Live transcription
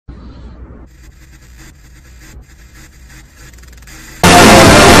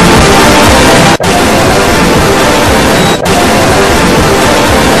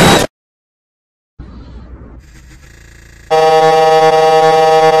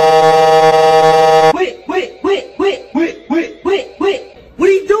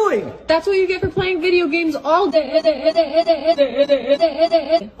all day.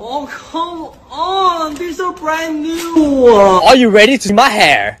 Oh, come on! These are brand new! Are you ready to see my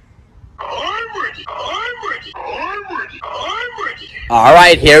hair? I'm ready.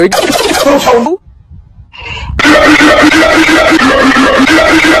 Alright, here we go.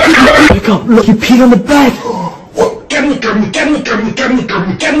 Wake up! Look, you peed on the bed!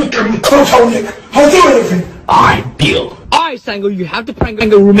 I'll do anything. Alright, deal. Alright, Sango, you have to prank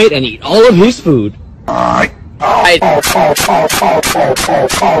your roommate and eat all of his food. Alright.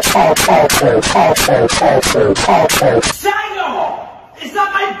 Sango! It's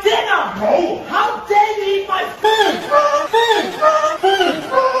not my dinner! No. How dare you eat my food?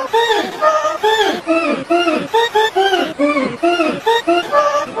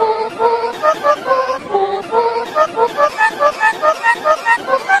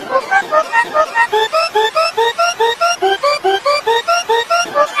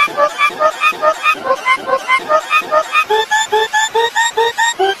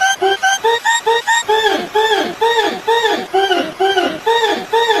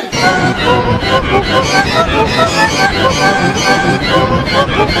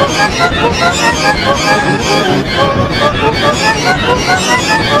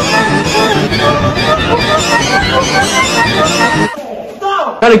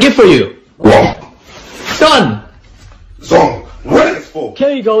 Got a gift for you. What? Done. Song, what is this for? Here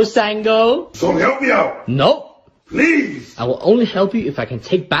you go, Sango. Song, help me out. Nope. Please. I will only help you if I can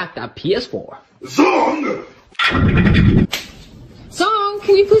take back that PS4. Song. Song,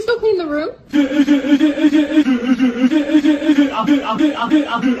 can you please go clean the room?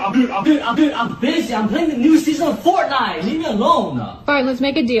 I'm busy. I'm playing the new season of Fortnite. Leave me alone. Fine, let's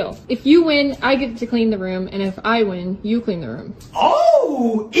make a deal. If you win, I get to clean the room, and if I win, you clean the room.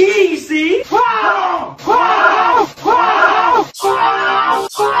 Oh, easy.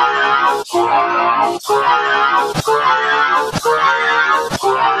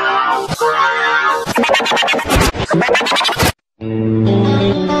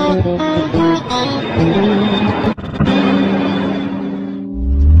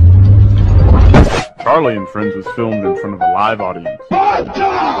 Charlie and Friends was filmed in front of a live audience. Welcome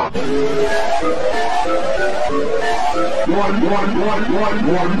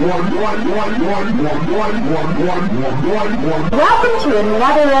to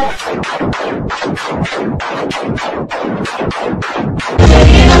another